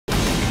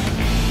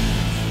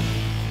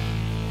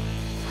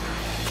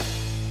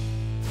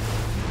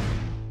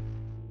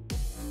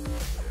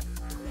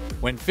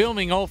When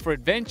filming All for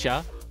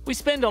Adventure, we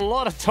spend a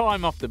lot of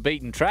time off the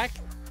beaten track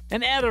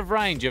and out of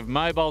range of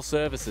mobile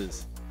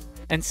services.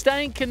 And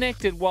staying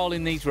connected while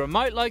in these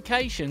remote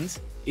locations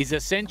is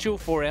essential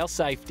for our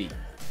safety.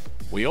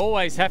 We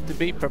always have to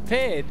be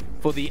prepared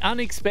for the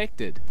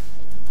unexpected.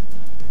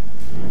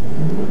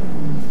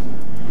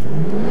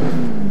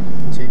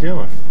 What's he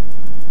doing?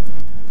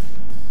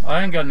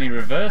 I ain't got any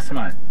reverse,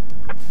 mate.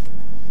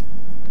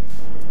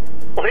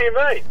 What do you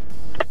mean?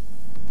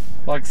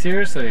 Like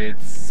seriously,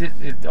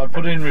 I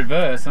put it in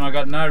reverse and I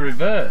got no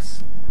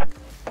reverse.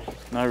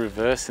 No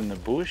reverse in the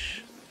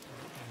bush.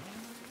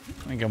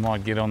 I think I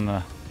might get on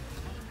the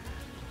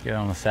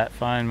sat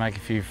phone, make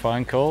a few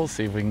phone calls,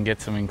 see if we can get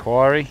some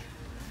inquiry.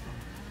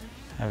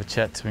 Have a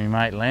chat to my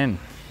mate Len.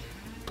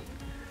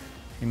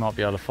 He might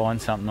be able to find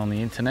something on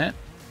the internet,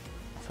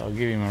 so I'll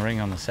give him a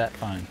ring on the sat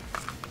phone.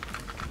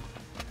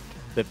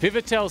 The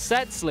Pivotel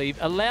Satsleeve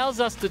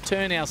allows us to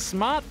turn our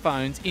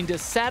smartphones into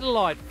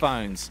satellite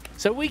phones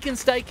so we can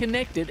stay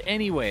connected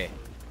anywhere.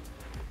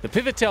 The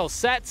Pivotel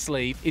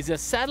Satsleeve is a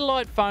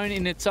satellite phone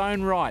in its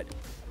own right,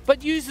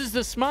 but uses the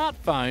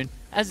smartphone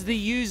as the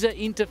user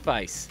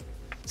interface.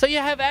 So you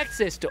have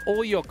access to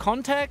all your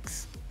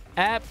contacts,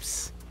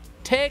 apps,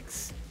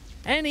 texts,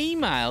 and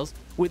emails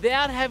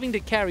without having to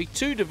carry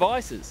two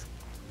devices.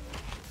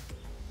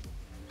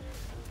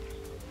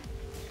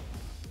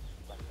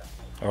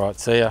 All right,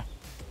 see ya.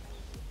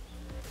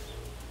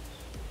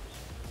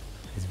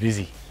 He's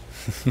busy.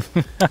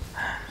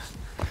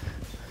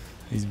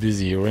 He's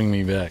busy, he'll ring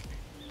me back.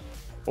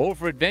 All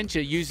for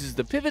Adventure uses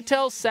the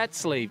Pivotel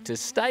Satsleeve to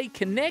stay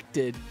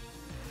connected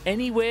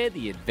anywhere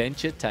the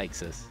adventure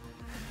takes us.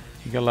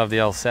 You gotta love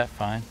the old sat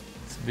phone.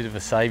 It's a bit of a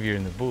saviour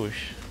in the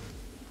bush.